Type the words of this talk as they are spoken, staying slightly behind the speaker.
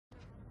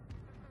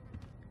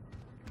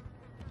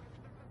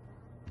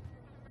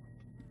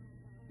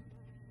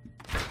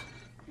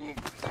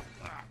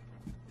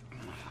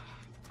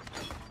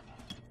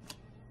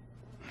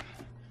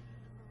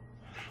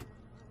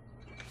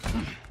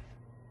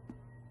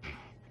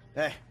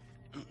Hey.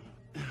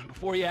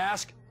 Before you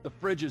ask, the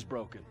fridge is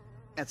broken.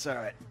 That's all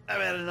right.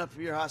 I've had enough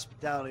of your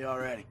hospitality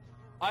already.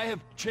 I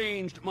have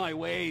changed my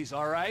ways,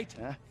 all right?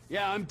 Huh?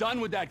 Yeah, I'm done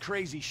with that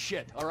crazy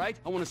shit, all right?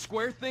 I want to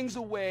square things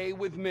away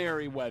with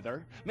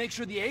Merryweather, make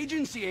sure the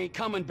agency ain't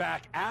coming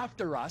back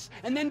after us,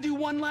 and then do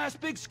one last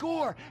big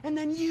score, and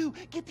then you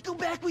get to go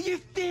back with your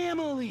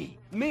family.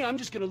 Me, I'm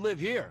just gonna live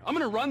here. I'm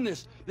gonna run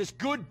this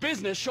good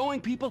business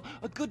showing people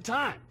a good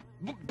time.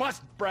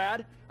 Bust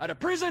Brad out of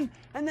prison,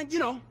 and then, you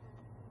know,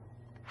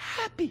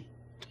 happy.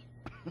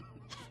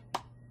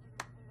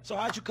 So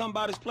how'd you come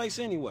by this place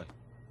anyway?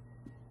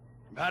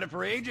 I've had it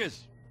for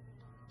ages.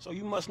 So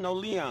you must know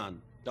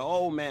Leon, the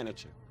old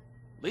manager.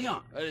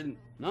 Leon? I didn't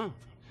know.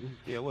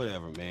 Yeah,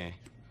 whatever, man.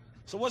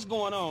 So what's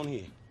going on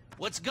here?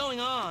 What's going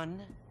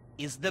on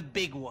is the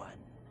big one.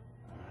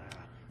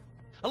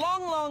 A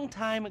long, long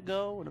time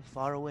ago in a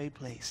faraway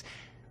place,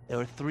 there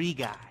were 3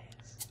 guys.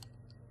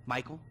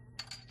 Michael,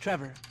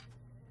 Trevor,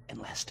 and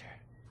Lester.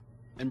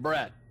 And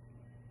Brad.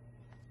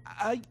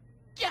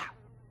 Yeah.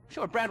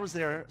 Sure, Brad was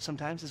there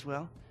sometimes as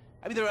well.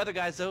 I mean, there were other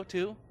guys, though,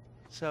 too.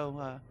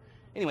 So,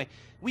 anyway,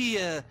 we,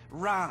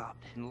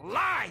 robbed and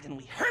lied and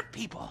we hurt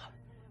people.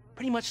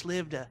 Pretty much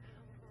lived a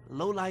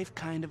low-life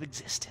kind of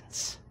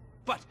existence.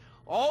 But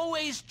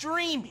always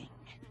dreaming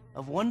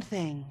of one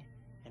thing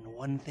and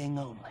one thing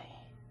only.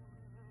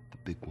 The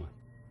big one.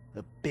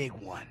 The big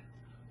one.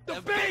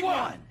 The big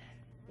one!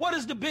 What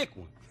is the big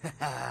one?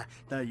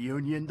 The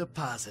Union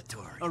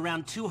Depository.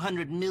 Around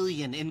 200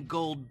 million in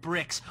gold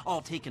bricks,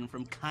 all taken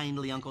from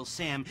kindly Uncle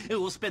Sam,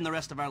 who will spend the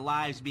rest of our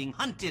lives being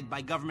hunted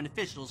by government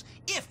officials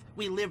if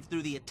we live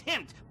through the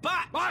attempt.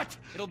 But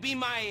it'll be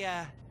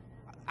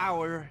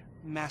our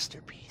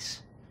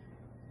masterpiece.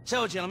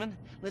 So, gentlemen,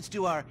 let's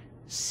do our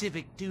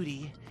civic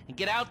duty and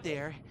get out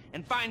there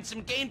and find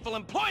some gainful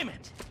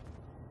employment.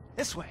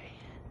 This way.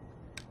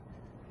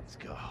 Let's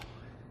go.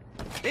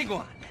 Big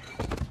one.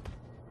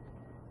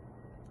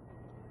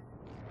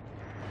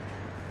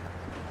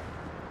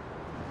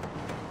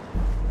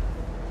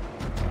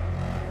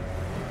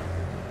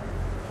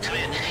 Come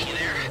in, you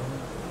there?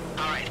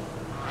 Alright,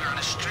 we're on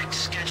a strict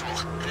schedule.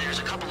 There's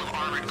a couple of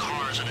armored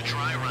cars on a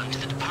dry run to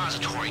the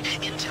depository.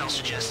 Intel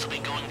suggests they'll be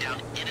going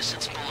down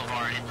Innocence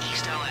Boulevard in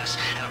East LS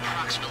at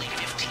approximately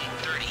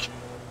 15:30.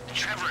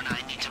 Trevor and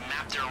I need to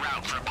map their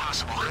route for a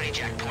possible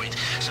hijack point,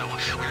 so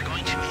we're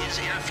going to his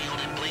airfield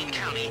in Blaine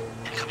County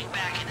and coming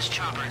back in his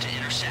chopper to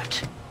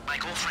intercept.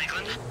 Michael,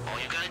 Franklin, all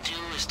you gotta do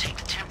is take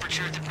the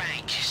temperature at the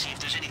bank, see if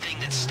there's anything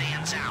that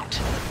stands out.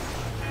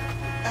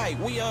 Hey,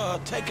 we,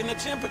 taking the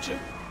temperature?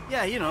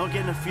 Yeah, you know,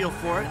 getting a feel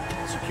for it.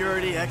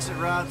 Security, exit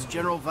routes,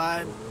 general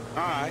vibe.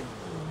 All right.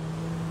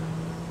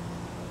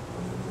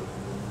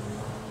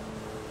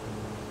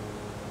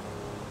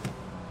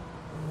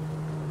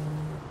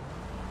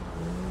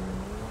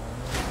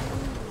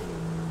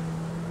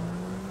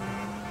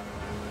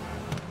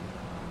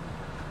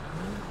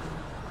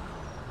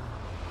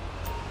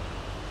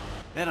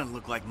 That doesn't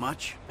look like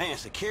much. Man,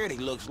 security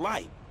looks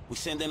light. We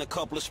send in a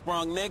couple of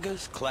sprung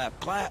niggas, clap,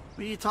 clap.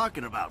 What are you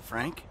talking about,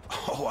 Frank?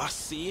 Oh, I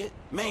see it.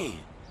 Man,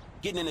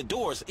 getting in the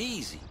door is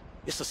easy.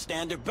 It's a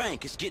standard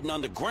bank. It's getting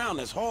underground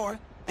that's hard.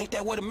 Ain't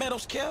that where the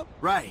metal's kept?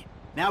 Right.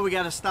 Now we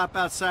gotta stop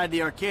outside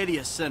the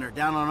Arcadia Center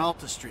down on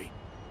Alta Street.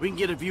 We can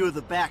get a view of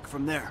the back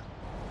from there.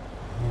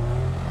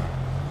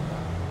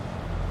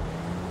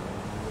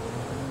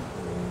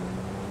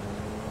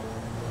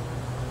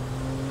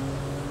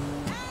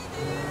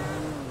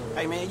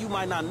 Hey man, you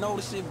might not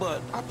notice it,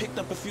 but I picked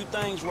up a few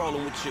things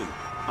rolling with you.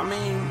 I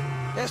mean,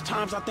 there's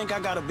times I think I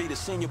gotta be the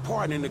senior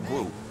partner in the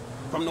group.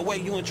 From the way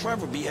you and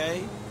Trevor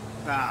behave.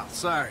 Ah,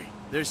 sorry.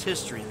 There's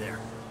history there.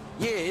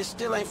 Yeah, it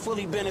still ain't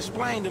fully been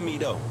explained to me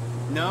though.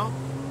 No?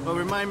 Well,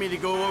 remind me to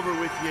go over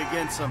with you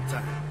again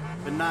sometime.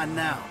 But not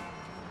now.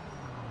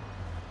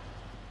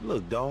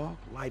 Look, dawg,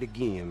 light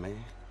again,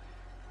 man.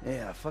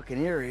 Yeah,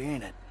 fucking eerie,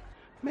 ain't it?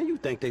 Man, you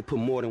think they put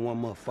more than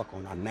one motherfucker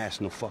on our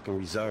national fucking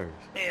reserves?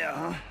 Yeah,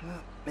 huh?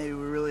 Well, maybe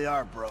we really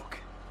are broke.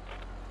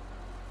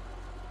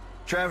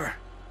 Trevor,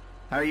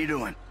 how are you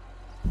doing?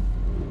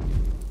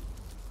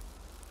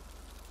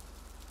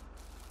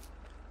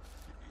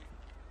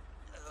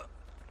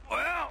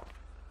 Well,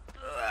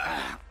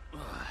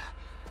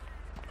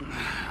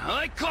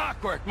 like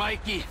clockwork,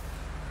 Mikey.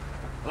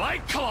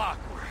 Like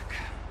clockwork.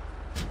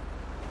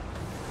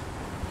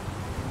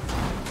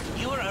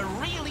 You're a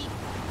really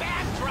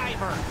bad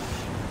driver.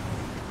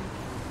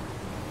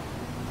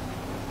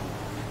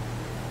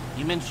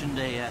 You mentioned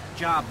a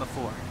job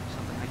before.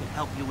 Something I could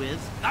help you with?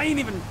 I ain't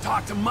even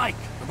talked to Mike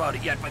about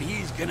it yet, but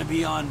he's gonna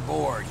be on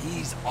board.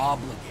 He's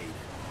obligated.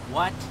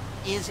 What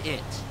is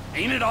it?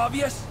 Ain't it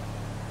obvious?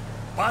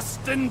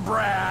 Bustin'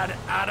 Brad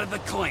out of the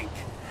clink.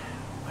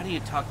 Why don't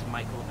you talk to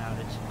Michael about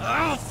it?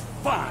 Oh,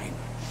 fine.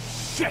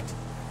 Shit.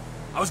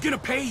 I was gonna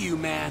pay you,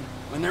 man.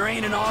 When there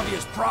ain't an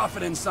obvious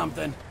profit in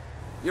something,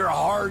 you're a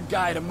hard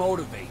guy to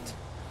motivate.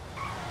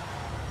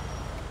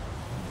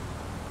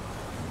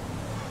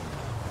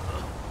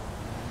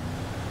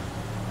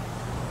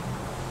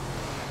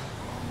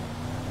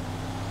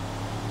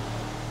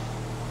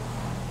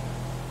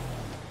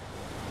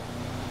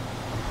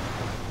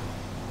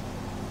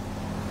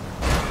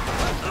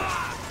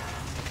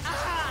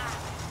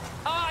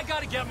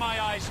 get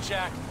my eyes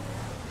checked.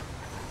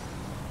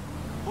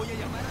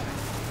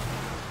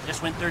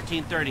 Just went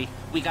 13:30.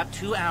 We got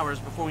 2 hours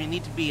before we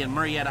need to be in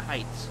Murrieta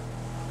Heights.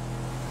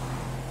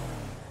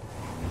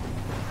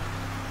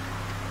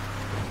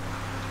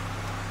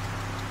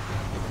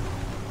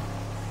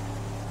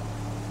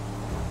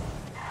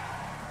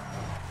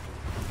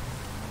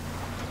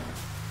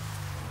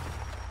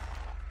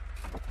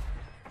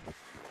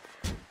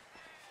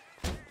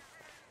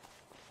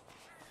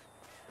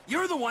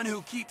 You're the one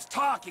who keeps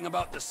talking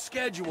about the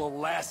schedule,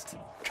 Lest.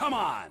 Come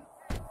on.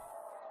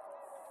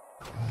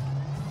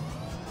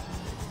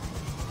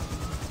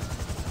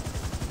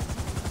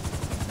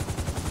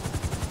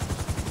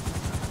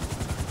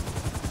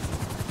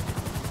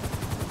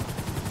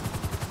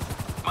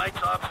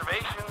 Mike's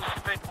observations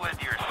fit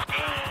with your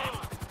scheme?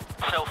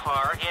 So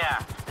far,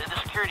 yeah. The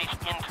security's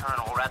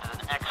internal rather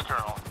than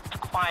external. It's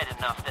quiet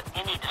enough that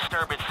any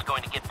disturbance is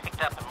going to get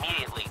picked up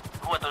immediately.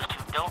 What those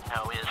two don't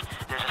know is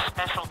there's a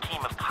special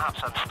team of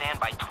cops on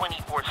standby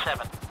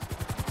 24/7.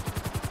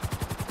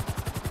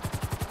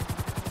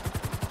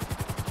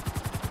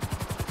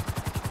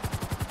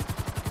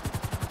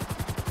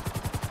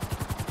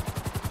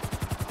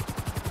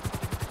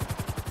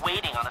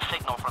 Waiting on a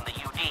signal from the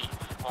UD.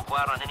 Won't go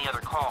out on any other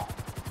call.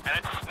 And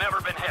it's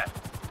never been hit.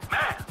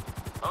 Man,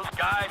 those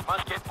guys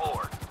must get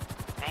bored.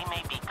 They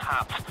may be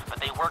cops, but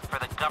they work for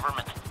the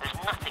government. There's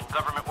nothing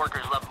government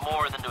workers love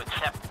more than to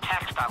accept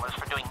tax dollars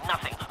for doing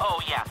nothing.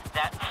 Oh yeah,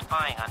 that's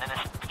spying on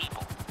innocent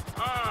people.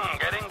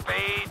 Getting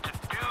paid to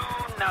do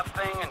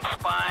nothing and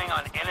spying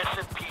on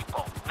innocent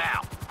people.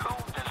 Now, who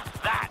does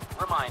that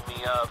remind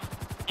me of?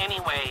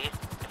 Anyway,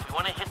 if we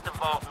want to hit the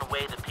vault in a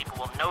way that people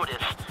will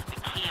notice, the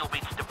key will be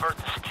to divert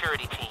the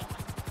security team.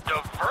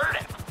 Divert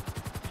it?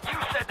 You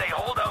said they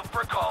hold out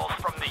for calls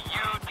from the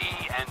UD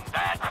and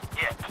that's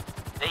it.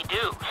 They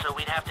do, so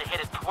we'd have to hit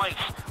it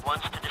twice.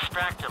 Once to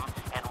distract them,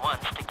 and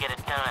once to get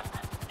it done.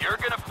 You're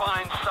gonna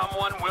find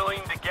someone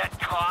willing to get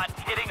caught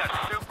hitting a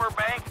super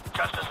bank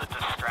just as a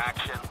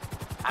distraction?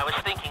 I was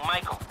thinking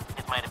Michael.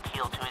 It might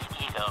appeal to his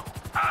ego.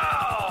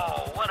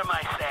 Oh, what am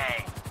I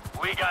saying?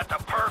 We got the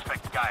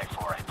perfect guy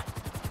for it.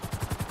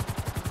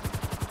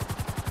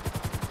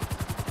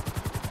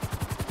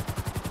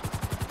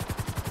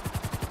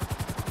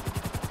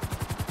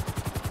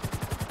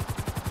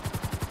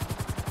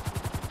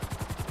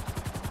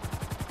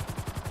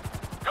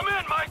 Come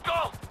in,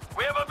 Michael!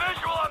 We have a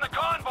visual on the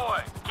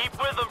convoy! Keep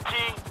with them, T.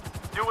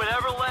 Do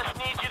whatever Les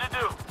needs you to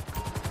do.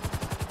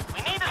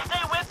 We need to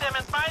stay with them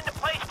and find a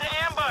place to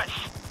ambush.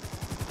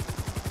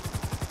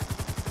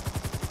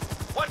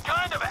 What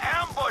kind of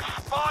ambush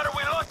spot are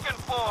we looking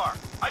for?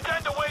 I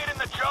tend to wait in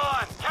the jaw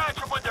and catch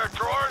them with their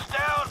drawers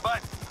down,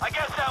 but I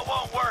guess that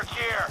won't work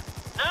here.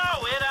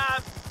 No, it,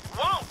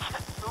 won't.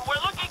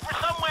 We're looking for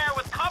somewhere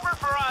with cover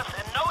for us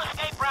and no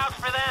escape routes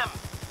for them.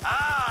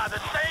 Ah, the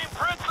same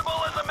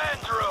principle as a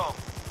men's room.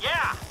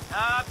 Yeah,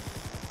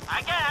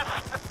 I guess.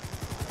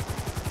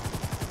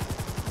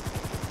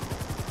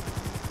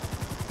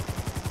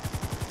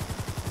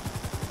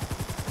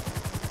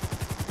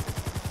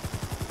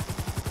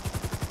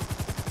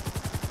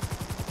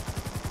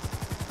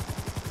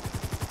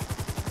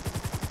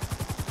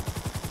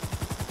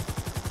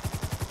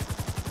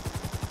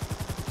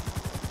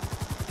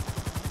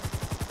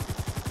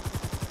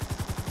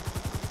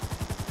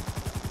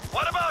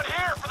 What about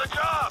here for the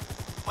job?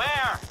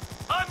 Where?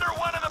 Under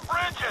one of the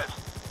bridges.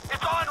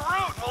 It's en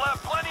route. We'll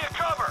have plenty of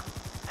cover.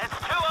 It's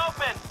too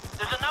open.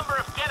 There's a number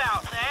of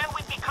get-outs, and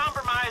we'd be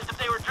compromised if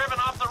they were driven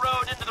off the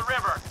road into the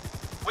river.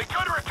 We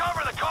could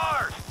recover the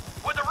cars.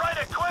 With the right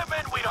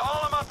equipment, we'd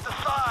haul them up the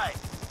side.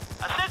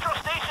 A central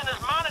station is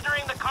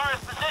monitoring the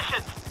car's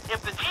positions.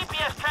 If the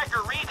GPS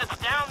tracker reads it's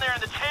down there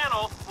in the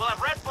channel, we'll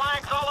have red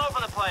flags all over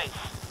the place.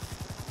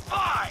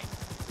 Fine!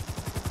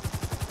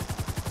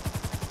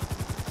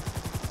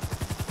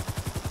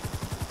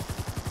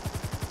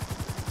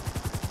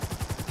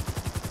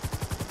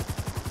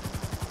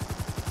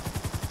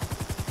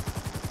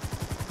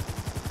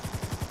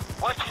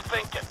 What you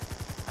thinking?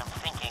 I'm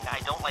thinking I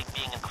don't like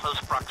being in close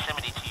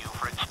proximity to you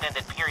for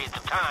extended periods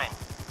of time.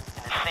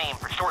 And the same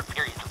for short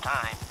periods of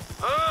time.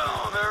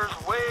 Oh,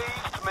 there's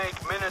ways to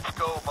make minutes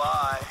go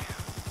by.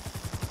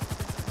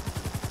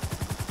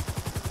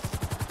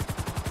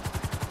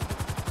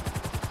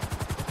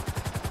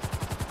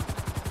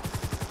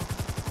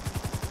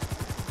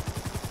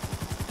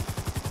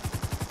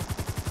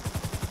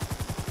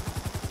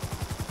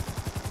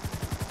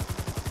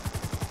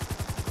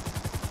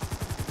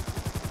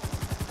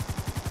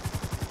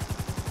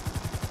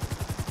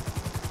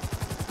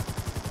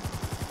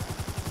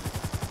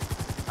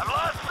 I've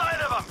lost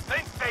sight of them.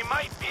 Think they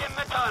might be in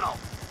the tunnel.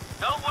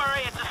 Don't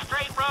worry, it's a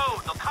straight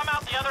road. They'll come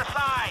out the other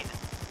side.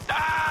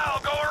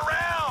 I'll go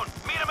around.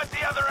 Meet them at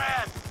the other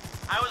end.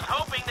 I was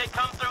hoping they'd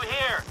come through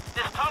here.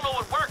 This tunnel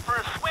would work for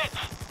a switch.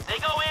 They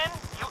go in,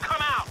 you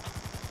come out.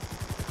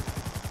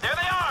 There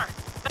they are.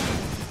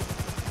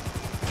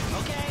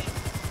 Okay.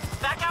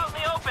 Back out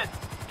in the open.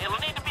 It'll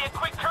need to be a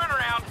quick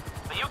turnaround,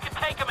 but you can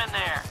take them in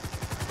there.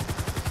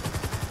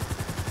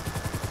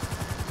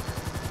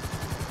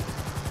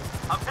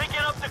 I'll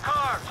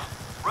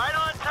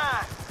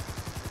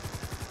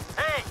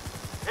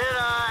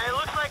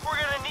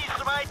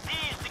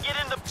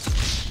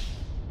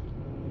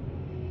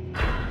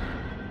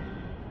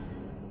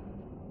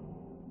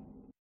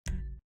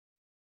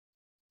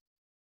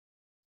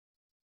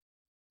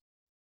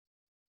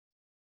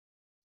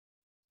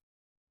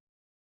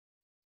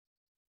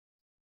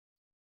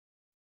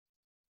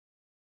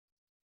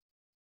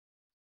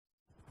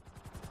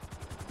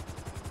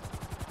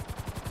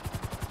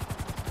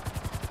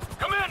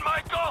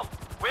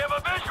We have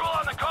a visual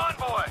on the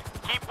convoy.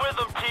 Keep with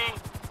them, T.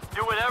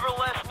 Do whatever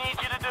Les needs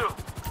you to do.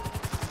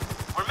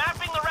 We're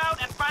mapping the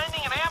route and finding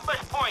an ambush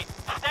point.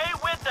 Stay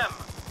with them.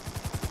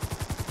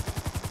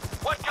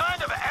 What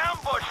kind of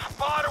ambush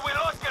spot are we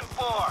looking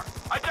for?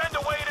 I tend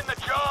to wait in the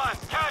jaw and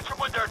catch them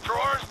with their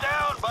drawers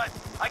down, but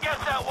I guess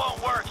that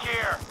won't work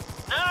here.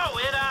 No,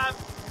 it,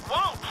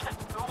 won't.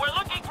 We're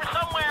looking for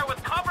somewhere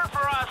with cover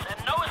for us and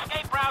no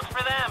escape routes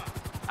for them.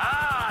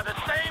 Ah, the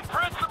same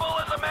principle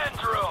as a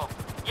men's room.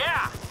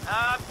 Yeah,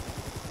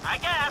 I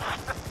guess.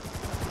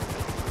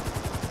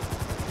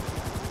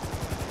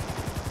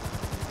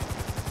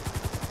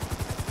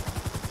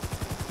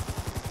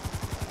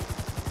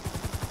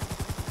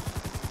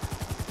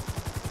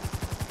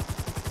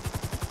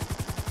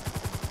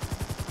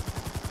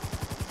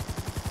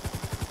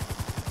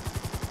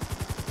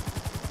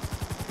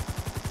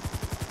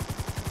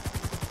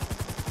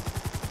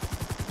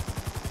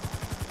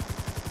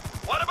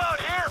 What about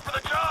here for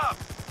the job?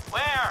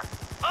 Where?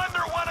 Under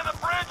one of the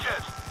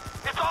bridges.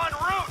 It's en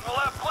route. We'll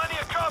have plenty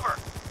of cover.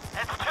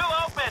 It's too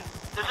open.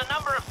 There's a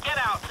number of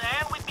get-outs,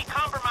 and we'd be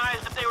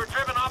compromised if they were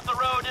driven off the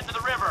road into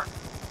the river.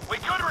 We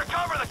could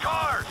recover the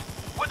cars.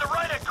 With the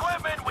right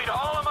equipment, we'd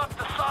haul them up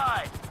the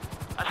side.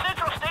 A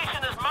central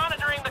station is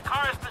monitoring the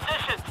car's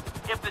positions.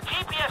 If the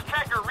GPS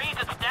tracker reads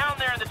it's down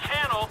there in the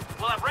channel,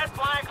 we'll have red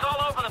flags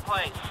all over the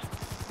place.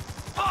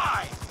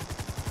 Fine.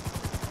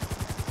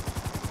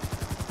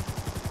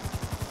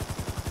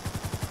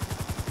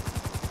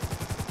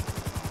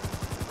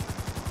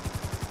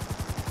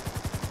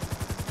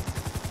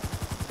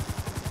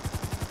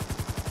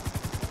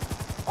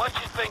 What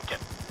you thinking?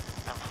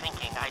 I'm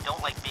thinking I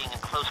don't like being in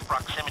close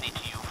proximity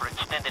to you for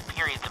extended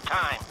periods of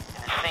time,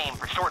 and the same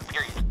for short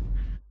periods.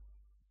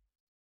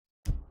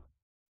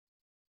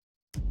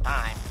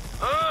 Time.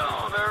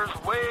 Oh,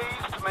 there's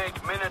ways to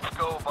make minutes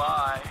go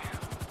by.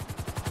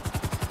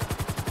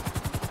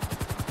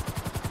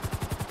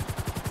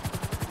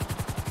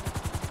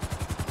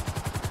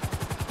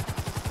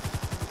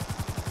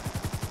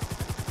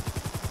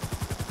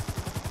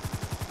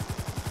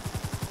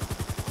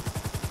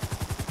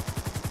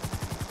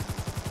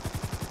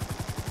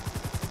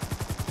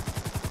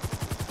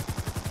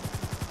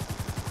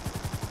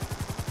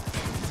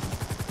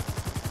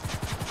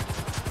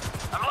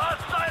 I've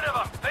lost sight of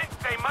them. Think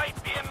they might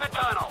be in the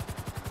tunnel.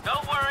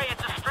 Don't worry,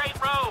 it's a straight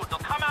road. They'll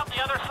come out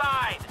the other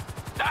side.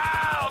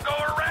 I'll go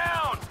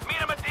around. Meet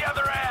them at the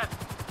other end.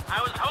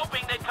 I was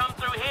hoping they'd come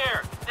through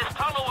here. This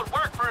tunnel would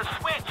work for a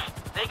switch.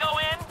 They go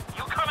in,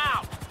 you come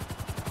out.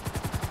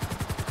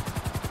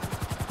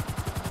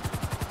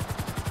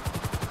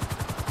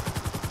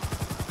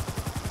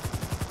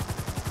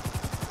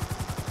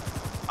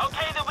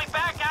 Okay, they'll be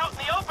back out in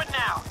the open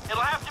now.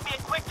 It'll have to be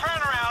a quick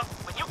turnaround,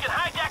 but you can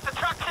hijack the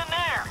trucks in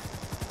there.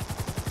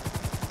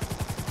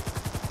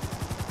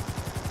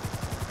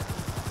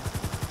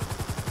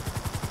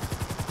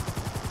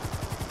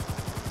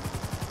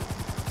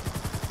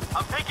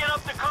 I'm picking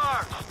up the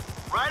cars.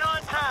 Right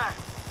on time.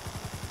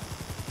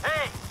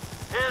 Hey,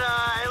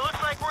 it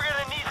looks like we're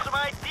gonna need some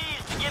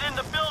IDs to get in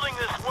the building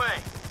this way.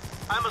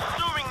 I'm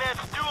assuming that's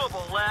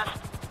doable, Les.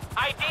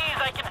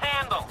 IDs I can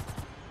handle.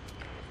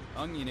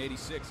 Onion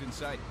 86 in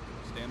sight.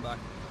 Stand by.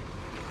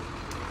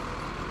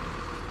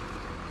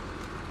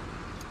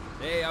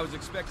 Hey, I was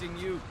expecting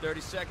you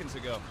 30 seconds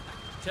ago.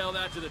 Tell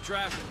that to the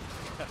traffic.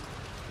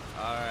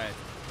 All right.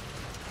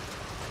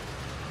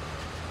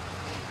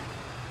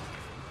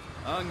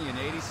 Onion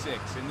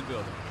 86 in the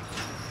building.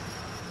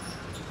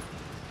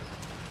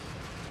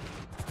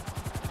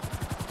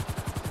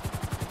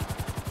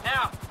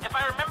 Now, if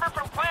I remember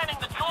from planning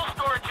the jewel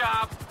store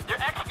job, they're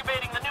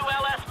excavating the new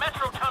LS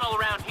Metro tunnel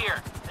around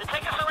here. They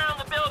take us around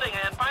the building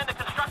and find the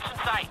construction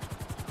site.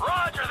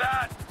 Roger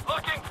that.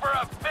 Looking for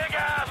a big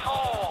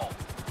asshole.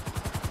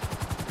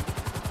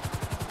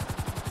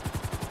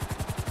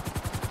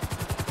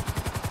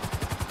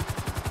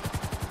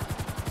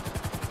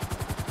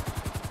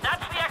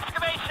 That's the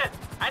excavation.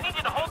 I need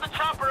you to hold the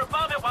chopper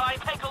above it while I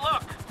take a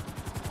look.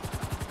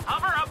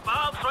 Hover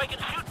above so I can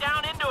shoot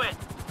down into it.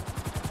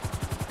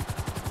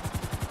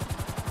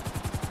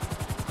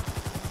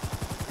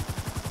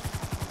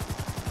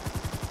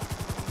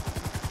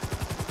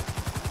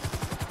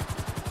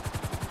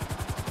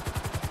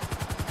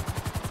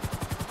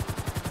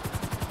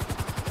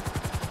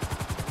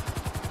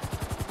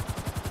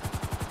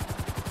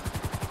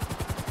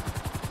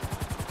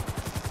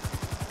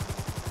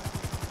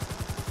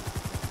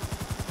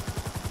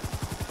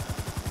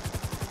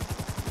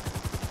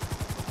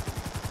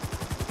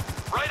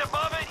 Right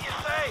above it, you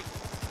say?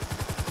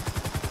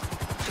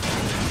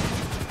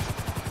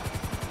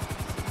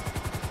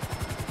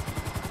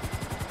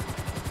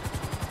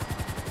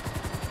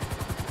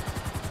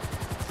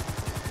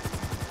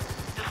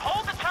 Just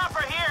hold the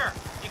chopper here.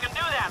 You can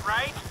do that,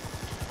 right?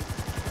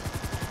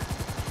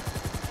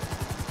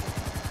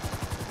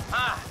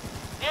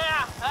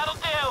 Yeah,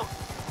 that'll do.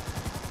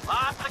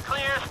 Lots of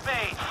clear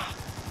space.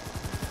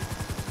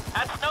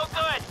 That's no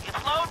good.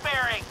 It's load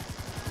bearing.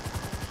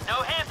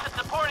 No hints at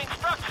supporting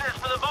structures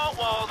for the vault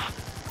walls.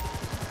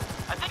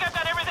 I think I've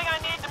got everything I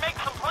need to make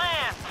some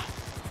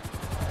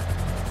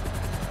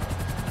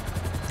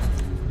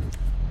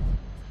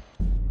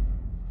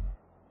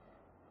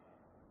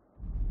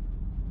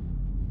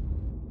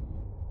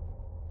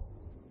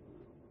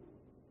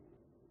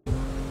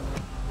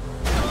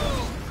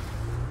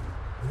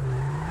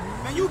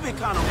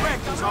been kind of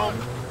reckless, homie.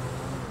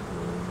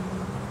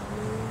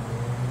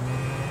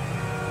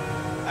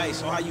 Hey,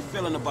 so how you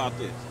feeling about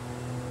this?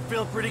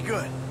 Feel pretty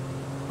good.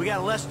 We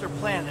got Lester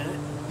planning it.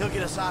 He'll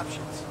get us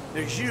options.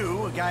 There's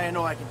you, a guy I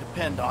know I can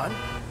depend on.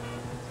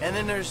 And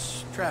then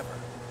there's Trevor.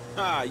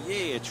 Ah,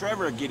 yeah,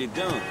 Trevor will get it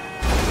done.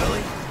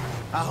 Really?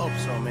 I hope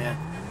so, man.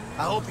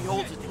 I hope he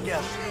holds it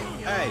together.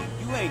 Hey,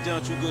 you ain't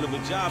done too good of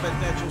a job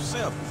at that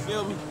yourself, you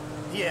feel me?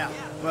 Yeah,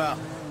 well,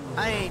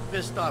 I ain't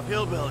pissed off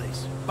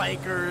hillbillies.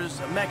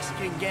 Bikers, a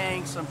Mexican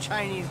gang, some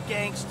Chinese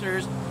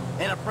gangsters,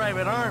 and a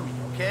private army,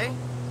 okay?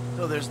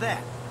 So there's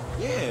that.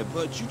 Yeah,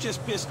 but you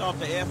just pissed off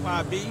the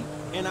FIB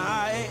and the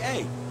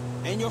IAA.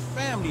 And your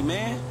family,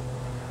 man.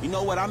 You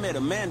know what, I met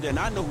Amanda and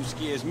I know who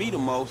scares me the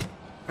most.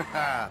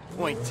 Haha,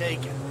 point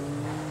taken.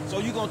 So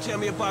you gonna tell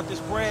me about this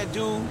Brad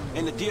dude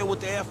and the deal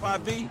with the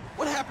FIB?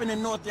 What happened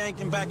in North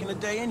Yankton back in the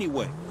day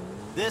anyway?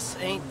 This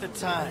ain't the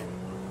time.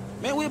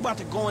 Man, we're about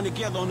to go in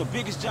together on the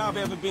biggest job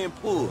ever being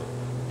pulled.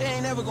 There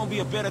ain't ever gonna be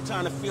a better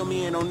time to fill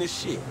me in on this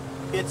shit.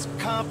 It's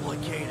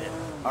complicated,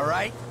 all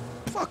right?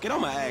 Fuck it,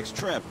 I'ma ask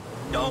Trevor.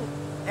 Don't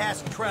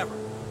ask Trevor.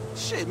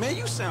 Shit, man,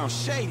 you sound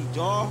shady,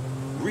 dawg.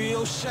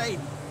 Real shady.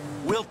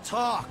 We'll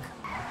talk,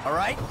 all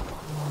right?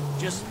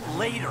 Just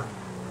later.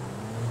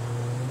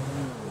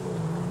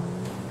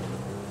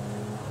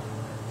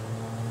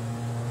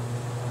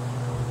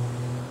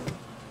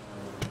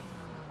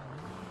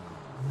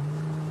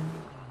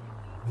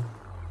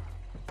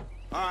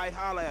 All right,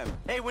 holla at me.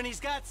 Hey, when he's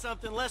got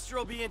something, Lester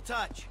will be in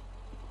touch.